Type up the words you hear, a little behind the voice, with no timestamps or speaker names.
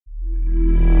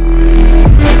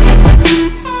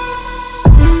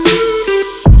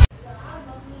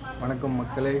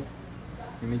Makkalae.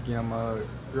 இன்னைக்கு நம்ம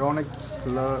Yonex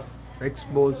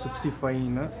EXBOLT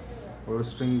 65 ஒரு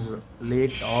strings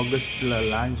late Augustல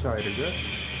launch ஆயிருக்கு.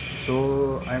 So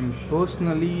I am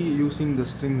personally using the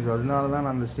strings. அதனால தான்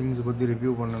நான் அந்த strings பத்தி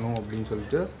ரிவ்யூ பண்ணனும் அப்படினு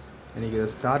சொல்லிட்டு இன்னைக்கு இத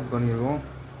ஸ்டார்ட் பண்ணிருக்கோம்.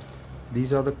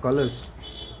 These are the colors.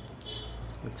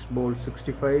 EXBOLT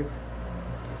 65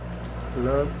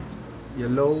 color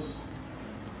yellow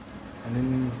and then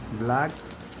black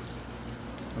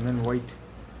and then white.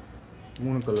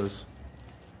 Moon colors.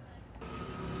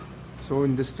 So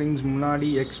in the strings munadi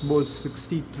EXBOLT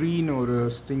 63 nu or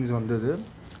strings vandhathu.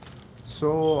 So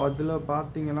adula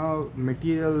pathina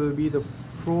material will be the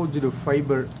forged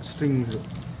fiber strings.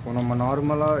 So நம்ம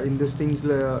நார்மலா இந்த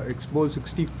ஸ்ட்ரிங்ஸ்ல EXBOLT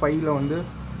 65 ல வந்து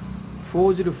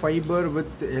forged fiber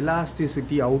with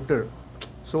elasticity outer.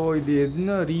 So இது என்ன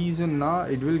ரீசன்னா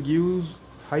it will gives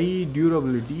high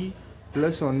durability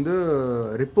plus வந்து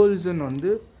repulsion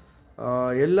வந்து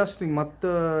எல்லா ஸ்ட்ரிங் மற்ற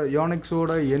யோனெக்ஸோட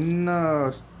என்ன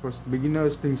பிகினர்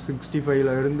ஸ்ட்ரிங்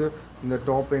 65ல இருந்து இந்த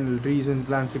டாப் அண்ட் ரீசன்ட்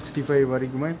பிளான் 65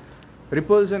 வரைக்குமே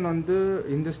ரிப்பல்சன் வந்து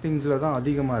இந்த ஸ்ட்ரிங்ஸில் தான்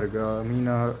அதிகமாக இருக்குது. ஐ மீன்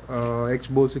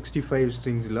EXBOLT 65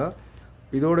 ஸ்ட்ரிங்ஸில்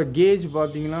இதோட கேஜ்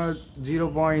பார்த்தீங்கன்னா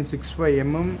 0.65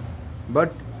 mm.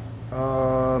 But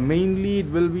mainly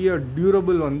it will be a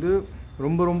durable வந்து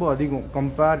ரொம்ப அதிகம்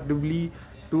கம்பேரிட்டிவ்லி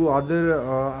டு அதர்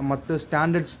மற்ற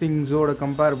ஸ்டாண்டர்ட் ஸ்ட்ரிங்ஸோட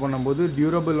கம்பேர் பண்ணும்போது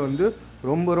டியூரபிள் வந்து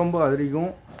ரொம்ப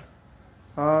அதிகம்.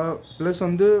 ப்ளஸ்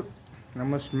வந்து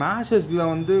நம்ம ஸ்மாஷஸில்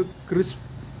வந்து கிறிஸ்ப்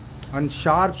அண்ட்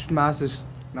ஷார்ப் ஸ்மாஷஸ்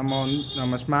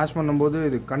நம்ம ஸ்மாஷ் பண்ணும்போது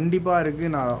இது கண்டிப்பாக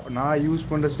இருக்குது. நான் யூஸ்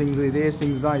பண்ணுற ஸ்ட்ரிங்ஸ் இதே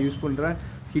ஸ்ட்ரிங்ஸ் தான் யூஸ் பண்ணுறேன்.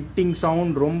 ஹிட்டிங்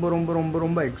சவுண்ட் ரொம்ப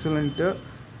எக்ஸலண்ட்டு.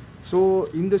 ஸோ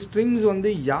இந்த ஸ்ட்ரிங்ஸ் வந்து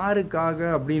யாருக்காக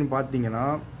அப்படின்னு பார்த்தீங்கன்னா,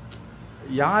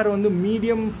 யார் வந்து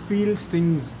மீடியம் ஃபீல்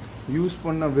ஸ்ட்ரிங்ஸ் யூஸ்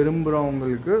பண்ண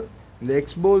விரும்புகிறவங்களுக்கு இந்த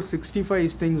EXBOLT 65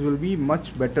 strings will be much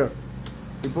better.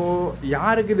 இப்போது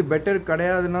யாருக்கு இது better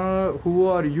கிடையாதுன்னா, who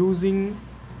are using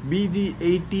BG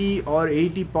 80 or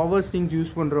 80 power strings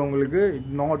use பண்ணுறவங்களுக்கு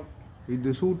இது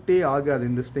சூட்டே ஆகாது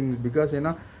இந்த ஸ்ட்ரிங்ஸ். பிகாஸ்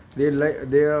ஏன்னா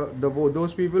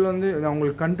those people வந்து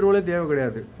அவங்களுக்கு கண்ட்ரோலே தேவை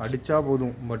கிடையாது, அடித்தா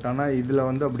போதும். பட் ஆனால் இதில்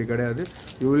வந்து அப்படி கிடையாது.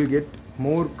 You will get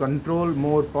more control,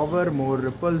 more power, more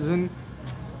repulsion.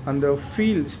 அந்த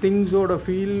feel ஸ்ட்ரிங்ஸோட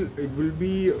feel it will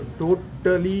be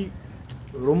totally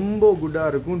ரொம்ப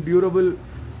குட்டாக இருக்கும். டியூரபிள்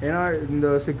ஏன்னா இந்த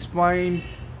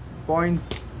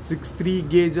 6.63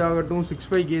 கேஜ் ஆகட்டும்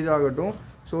 65 கேஜ் ஆகட்டும்.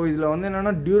 ஸோ இதில் வந்து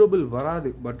என்னென்னா டியூரபிள் வராது.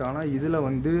 பட் ஆனால் இதில்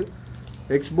வந்து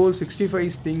EXBOLT 65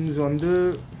 strings வந்து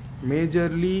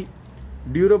majorly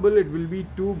durable it will be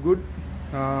two good,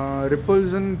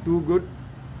 repulsion two good.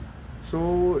 So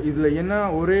இதில் என்ன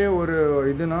ஒரே ஒரு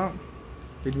இதுனா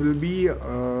it will be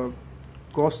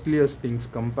costlier strings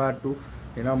compared to,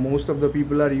 you know, most of the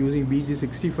people are using BG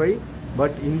 65.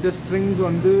 But in the strings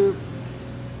வந்து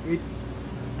it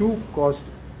too cost.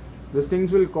 The strings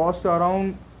will cost around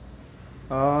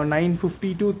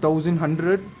 950 to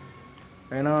 1100.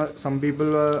 You know, some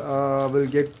people will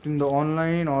get in the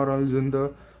online or else in the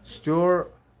store.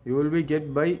 You will be get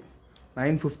by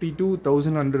 950 to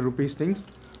 1100 rupees strings.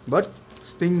 But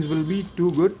strings will be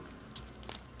too good.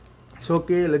 So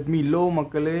okay, let me know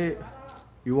Makkalae,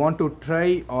 you want to try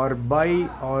or buy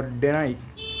or deny,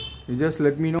 you just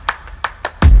let me know.